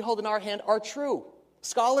testimonies we hold in our hand are true.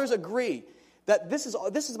 Scholars agree that this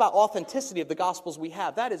is about authenticity of the Gospels we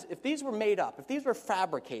have. That is, if these were made up, if these were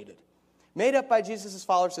fabricated, made up by Jesus'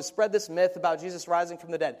 followers to spread this myth about Jesus rising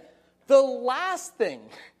from the dead, the last thing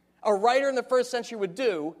a writer in the first century would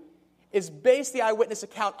do is base the eyewitness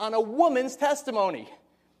account on a woman's testimony.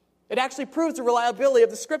 It actually proves the reliability of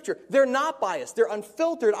the Scripture. They're not biased. They're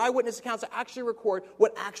unfiltered eyewitness accounts that actually record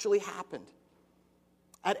what actually happened.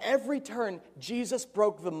 At every turn, Jesus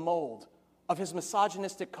broke the mold of his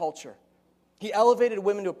misogynistic culture. He elevated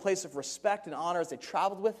women to a place of respect and honor as they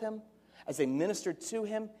traveled with him, as they ministered to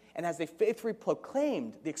him, and as they faithfully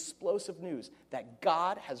proclaimed the explosive news that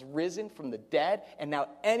God has risen from the dead, and now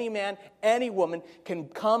any man, any woman can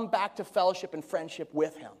come back to fellowship and friendship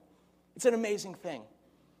with him. It's an amazing thing.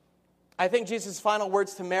 I think Jesus' final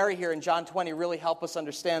words to Mary here in John 20 really help us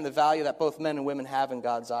understand the value that both men and women have in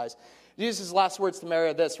God's eyes. Jesus' last words to Mary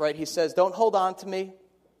are this, right? He says, "Don't hold on to me,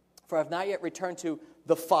 for I have not yet returned to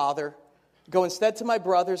the Father. Go instead to my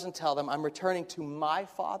brothers and tell them, I'm returning to my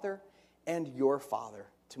Father and your Father,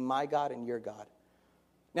 to my God and your God."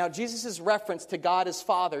 Now, Jesus' reference to God as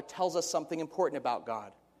Father tells us something important about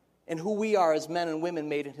God and who we are as men and women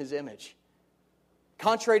made in his image.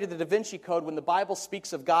 Contrary to the Da Vinci Code, when the Bible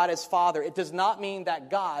speaks of God as Father, it does not mean that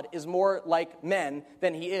God is more like men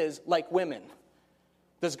than he is like women.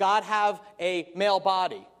 Does God have a male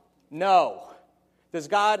body? No. Does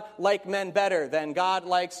God like men better than God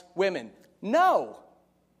likes women? No.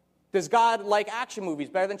 Does God like action movies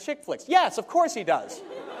better than chick flicks? Yes, of course he does.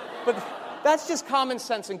 But that's just common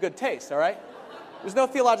sense and good taste, all right? There's no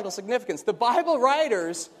theological significance. The Bible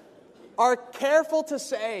writers are careful to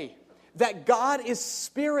say that God is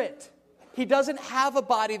spirit. He doesn't have a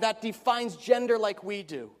body that defines gender like we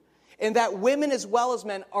do. And that women as well as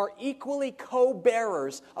men are equally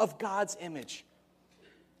co-bearers of God's image.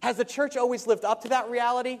 Has the church always lived up to that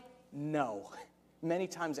reality? No. Many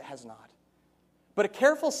times it has not. But a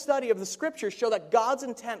careful study of the Scriptures show that God's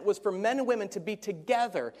intent was for men and women to be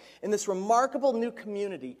together in this remarkable new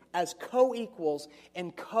community as co-equals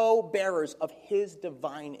and co-bearers of his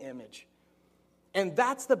divine image. And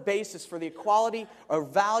that's the basis for the equality or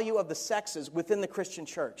value of the sexes within the Christian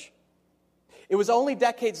church. It was only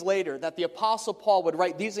decades later that the Apostle Paul would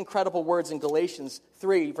write these incredible words in Galatians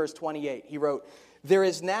 3, verse 28. He wrote, "There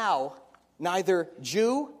is now neither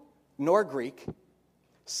Jew nor Greek,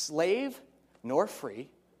 slave nor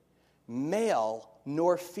free, male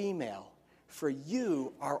nor female, for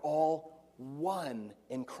you are all one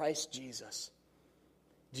in Christ Jesus."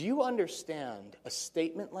 Do you understand a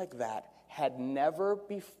statement like that had never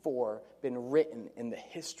before been written in the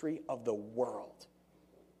history of the world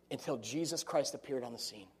until Jesus Christ appeared on the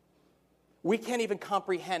scene? We can't even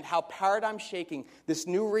comprehend how paradigm-shaking this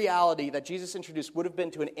new reality that Jesus introduced would have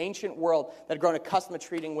been to an ancient world that had grown accustomed to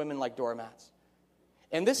treating women like doormats.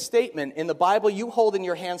 And this statement in the Bible you hold in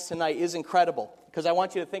your hands tonight is incredible, because I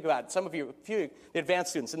want you to think about it. Some of you, a few the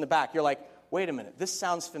advanced students in the back, you're like, wait a minute, this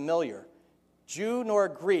sounds familiar. Jew nor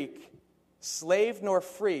Greek, slave nor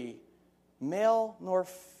free, male nor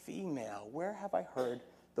female. Where have I heard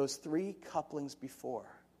those three couplings before?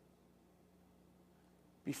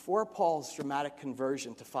 Before Paul's dramatic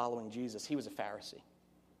conversion to following Jesus, he was a Pharisee.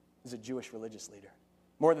 He was a Jewish religious leader.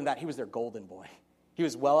 More than that, he was their golden boy. He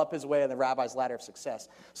was well up his way on the rabbi's ladder of success.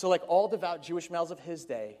 So like all devout Jewish males of his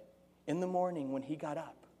day, in the morning when he got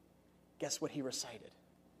up, guess what he recited?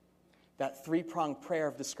 That three-pronged prayer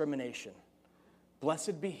of discrimination.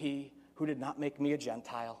 Blessed be he who did not make me a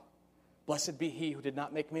Gentile. Blessed be he who did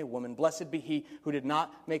not make me a woman. Blessed be he who did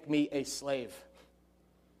not make me a slave.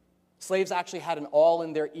 Slaves actually had an awl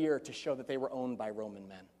in their ear to show that they were owned by Roman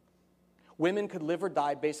men. Women could live or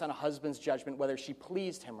die based on a husband's judgment, whether she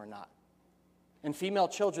pleased him or not. And female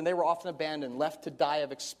children, they were often abandoned, left to die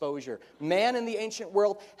of exposure. Man in the ancient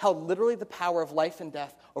world held literally the power of life and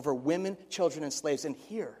death over women, children, and slaves. And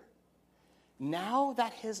here, now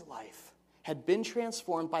that his life had been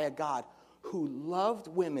transformed by a God who loved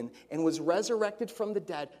women and was resurrected from the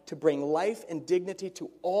dead to bring life and dignity to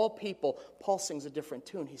all people, Paul sings a different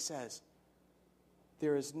tune. He says,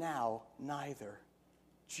 there is now neither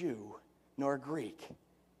Jew nor Greek,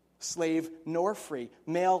 slave nor free,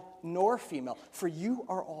 male nor female, for you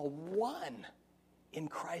are all one in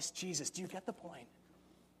Christ Jesus. Do you get the point?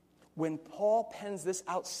 When Paul pens this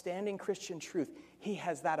outstanding Christian truth, he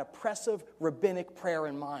has that oppressive rabbinic prayer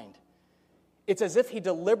in mind. It's as if he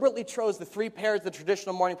deliberately chose the three pairs of the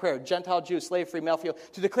traditional morning prayer, Gentile, Jew, slave, free, male, female,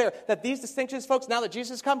 to declare that these distinctions, folks, now that Jesus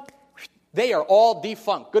has come, they are all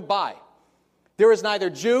defunct. Goodbye. There is neither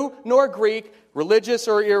Jew nor Greek, religious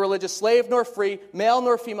or irreligious, slave nor free, male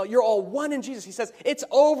nor female. You're all one in Jesus. He says, it's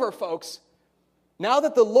over, folks. Now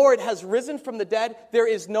that the Lord has risen from the dead, there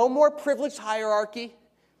is no more privileged hierarchy.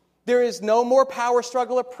 There is no more power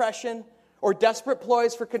struggle, oppression, or desperate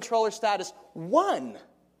ploys for control or status. One.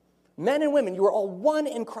 Men and women, you are all one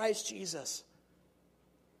in Christ Jesus.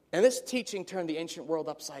 And this teaching turned the ancient world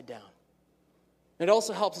upside down. It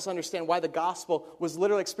also helps us understand why the gospel was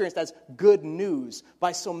literally experienced as good news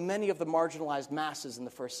by so many of the marginalized masses in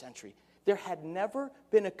the first century. There had never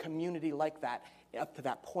been a community like that up to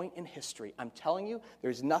that point in history. I'm telling you,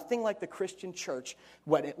 there's nothing like the Christian church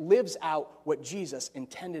when it lives out what Jesus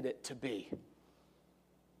intended it to be.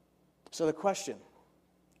 So the question,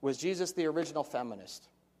 was Jesus the original feminist?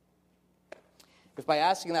 If by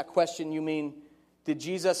asking that question you mean, did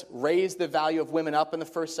Jesus raise the value of women up in the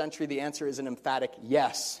first century? The answer is an emphatic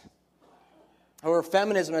yes. However,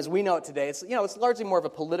 feminism, as we know it today, it's largely more of a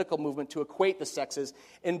political movement to equate the sexes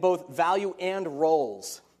in both value and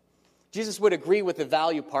roles. Jesus would agree with the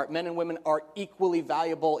value part. Men and women are equally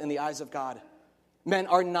valuable in the eyes of God. Men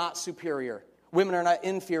are not superior. Women are not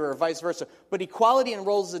inferior, or vice versa. But equality in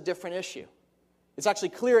roles is a different issue. It's actually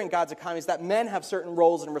clear in God's economy that men have certain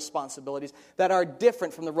roles and responsibilities that are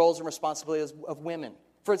different from the roles and responsibilities of women.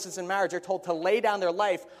 For instance, in marriage, they're told to lay down their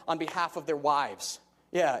life on behalf of their wives.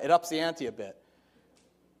 Yeah, it ups the ante a bit.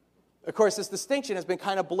 Of course, this distinction has been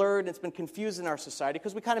kind of blurred and it's been confused in our society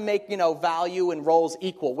because we kind of make, value and roles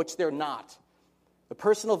equal, which they're not. The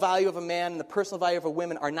personal value of a man and the personal value of a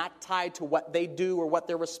woman are not tied to what they do or what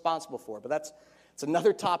they're responsible for. But it's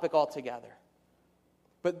another topic altogether.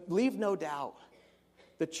 But leave no doubt,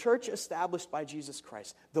 the church established by Jesus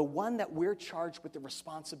Christ, the one that we're charged with the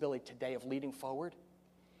responsibility today of leading forward,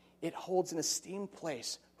 it holds an esteemed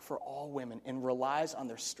place for all women and relies on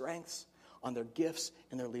their strengths, on their gifts,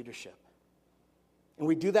 and their leadership. And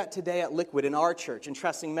we do that today at Liquid in our church,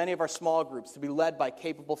 entrusting many of our small groups to be led by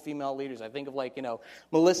capable female leaders. I think of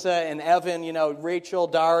Melissa and Evan, Rachel,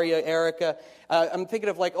 Daria, Erica. I'm thinking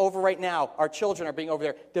of over right now, our children are being over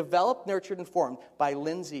there, developed, nurtured, and formed by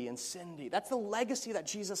Lindsay and Cindy. That's the legacy that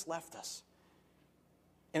Jesus left us.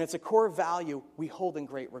 And it's a core value we hold in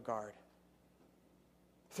great regard.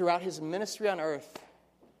 Throughout his ministry on earth,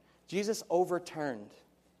 Jesus overturned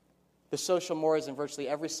the social mores in virtually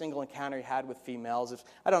every single encounter he had with females.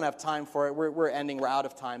 I don't have time for it. We're out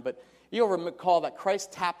of time. But you'll recall that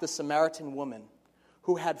Christ tapped the Samaritan woman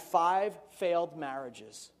who had 5 failed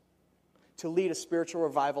marriages to lead a spiritual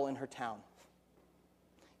revival in her town.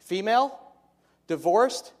 Female,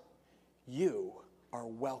 divorced, you are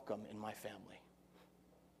welcome in my family.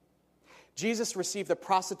 Jesus received the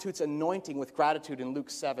prostitute's anointing with gratitude in Luke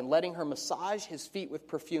 7, letting her massage his feet with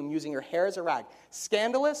perfume, using her hair as a rag.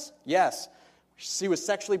 Scandalous? Yes. She was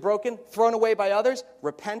sexually broken, thrown away by others.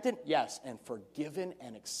 Repentant? Yes. And forgiven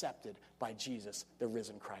and accepted by Jesus, the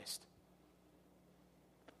risen Christ.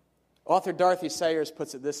 Author Dorothy Sayers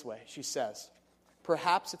puts it this way. She says,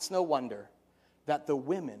 perhaps it's no wonder that the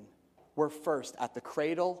women were first at the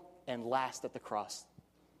cradle and last at the cross.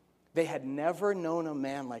 They had never known a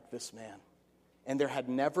man like this man, and there had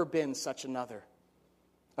never been such another.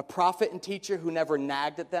 A prophet and teacher who never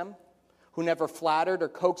nagged at them, who never flattered or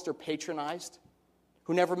coaxed or patronized,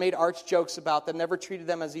 who never made arch jokes about them, never treated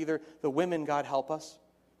them as either the women, God help us,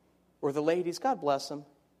 or the ladies, God bless them.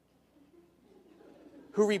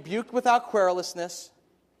 who rebuked without querulousness,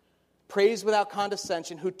 praised without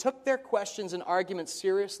condescension, who took their questions and arguments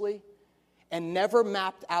seriously and never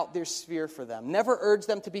mapped out their sphere for them, never urged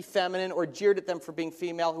them to be feminine or jeered at them for being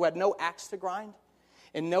female, who had no axe to grind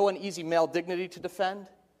and no uneasy male dignity to defend,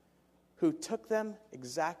 who took them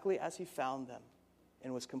exactly as he found them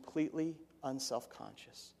and was completely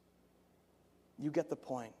unself-conscious. You get the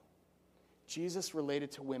point. Jesus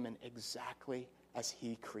related to women exactly as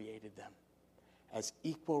he created them, as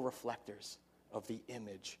equal reflectors of the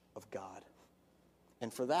image of God.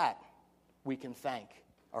 And for that, we can thank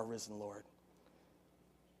our risen Lord.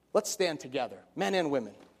 Let's stand together, men and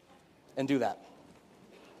women, and do that.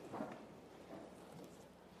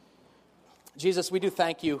 Jesus, we do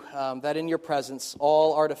thank you that in your presence,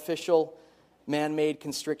 all artificial, man-made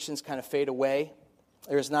constrictions kind of fade away.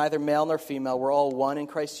 There is neither male nor female. We're all one in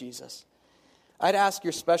Christ Jesus. I'd ask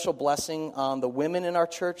your special blessing on the women in our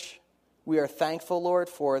church. We are thankful, Lord,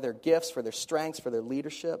 for their gifts, for their strengths, for their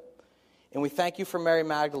leadership. And we thank you for Mary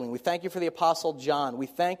Magdalene. We thank you for the Apostle John. We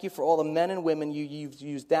thank you for all the men and women you've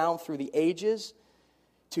used down through the ages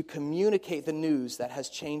to communicate the news that has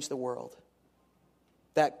changed the world.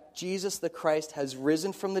 That Jesus the Christ has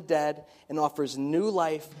risen from the dead and offers new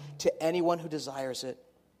life to anyone who desires it.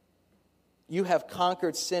 You have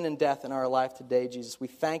conquered sin and death in our life today, Jesus. We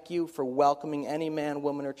thank you for welcoming any man,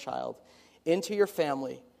 woman, or child into your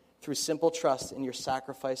family through simple trust in your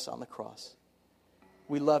sacrifice on the cross.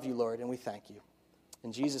 We love you, Lord, and we thank you.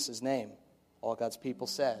 In Jesus' name, all God's people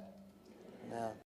said, amen.